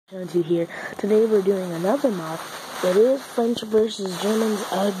To here. Today we're doing another mod. It is French versus Germans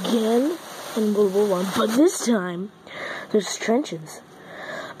again in World War I, but this time there's trenches.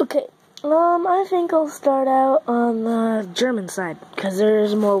 Okay, I think I'll start out on the German side because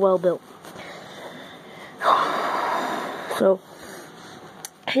theirs is more well built. So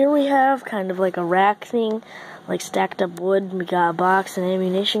here we have kind of like a rack thing, like stacked up wood. We got a box and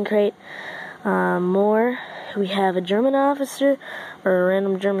ammunition crate. We have a German officer, or a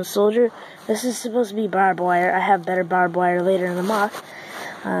random German soldier. This is supposed to be barbed wire. I have better barbed wire later in the mock.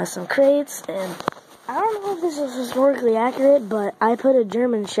 Some crates, and I don't know if this is historically accurate, but I put a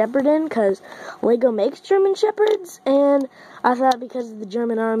German Shepherd in because Lego makes German Shepherds, and I thought because of the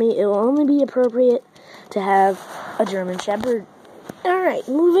German army, it will only be appropriate to have a German Shepherd. Alright,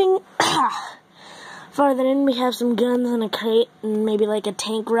 moving farther in, we have some guns and a crate, and maybe like a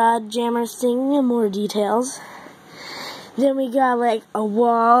tank rod jammer thing, and more details. Then we got like a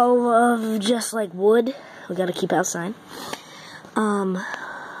wall of just like wood. We gotta keep outside.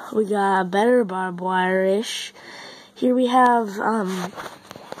 We got better barbed wire-ish. Here we have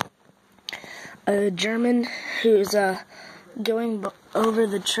a German who's going over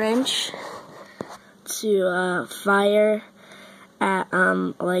the trench to fire at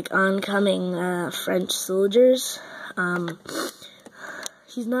like oncoming French soldiers.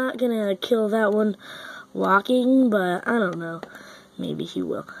 He's not gonna kill that one walking, but I don't know, maybe he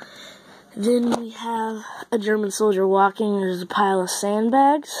will. Then we have a German soldier walking. There's a pile of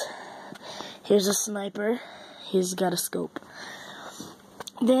sandbags. Here's a sniper. He's got a scope.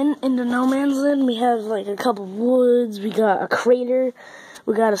 Then into no man's land we have like a couple woods. We got a crater.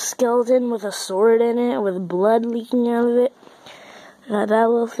 We got a skeleton with a sword in it with blood leaking out of it. Got that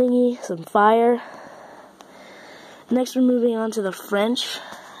little thingy, some fire. Next we're moving on to the French.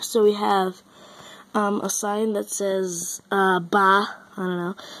 So we have a sign that says "Bah," I don't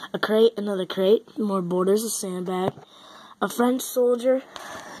know, a crate, another crate, more borders, a sandbag, a French soldier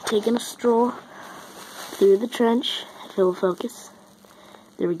taking a stroll through the trench. If it'll focus.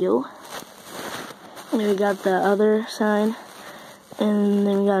 There we go. And we got the other sign, and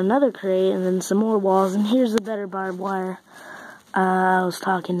then we got another crate, and then some more walls, and here's the better barbed wire I was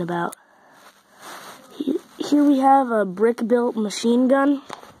talking about. Here we have a brick-built machine gun.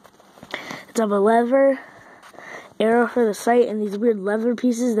 It's of a lever, arrow for the sight, and these weird lever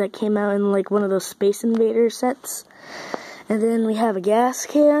pieces that came out in like one of those Space Invader sets. And then we have a gas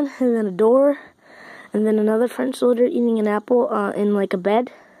can, and then a door, and then another French soldier eating an apple in like a bed,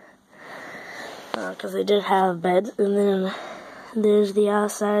 because they did have beds. And then there's the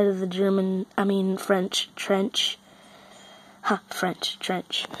outside of the French trench. French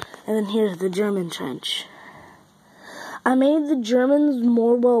trench. And then here's the German trench. I made the Germans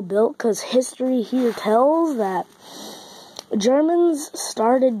more well built because history here tells that Germans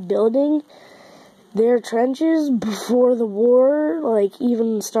started building their trenches before the war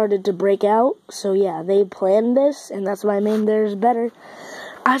even started to break out. So yeah, they planned this, and that's why I made theirs better.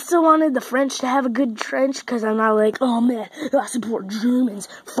 I still wanted the French to have a good trench because I'm not like, oh man, I support Germans,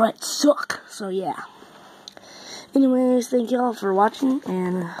 French suck. So yeah. Anyways, thank y'all for watching,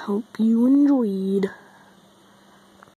 and I hope you enjoyed.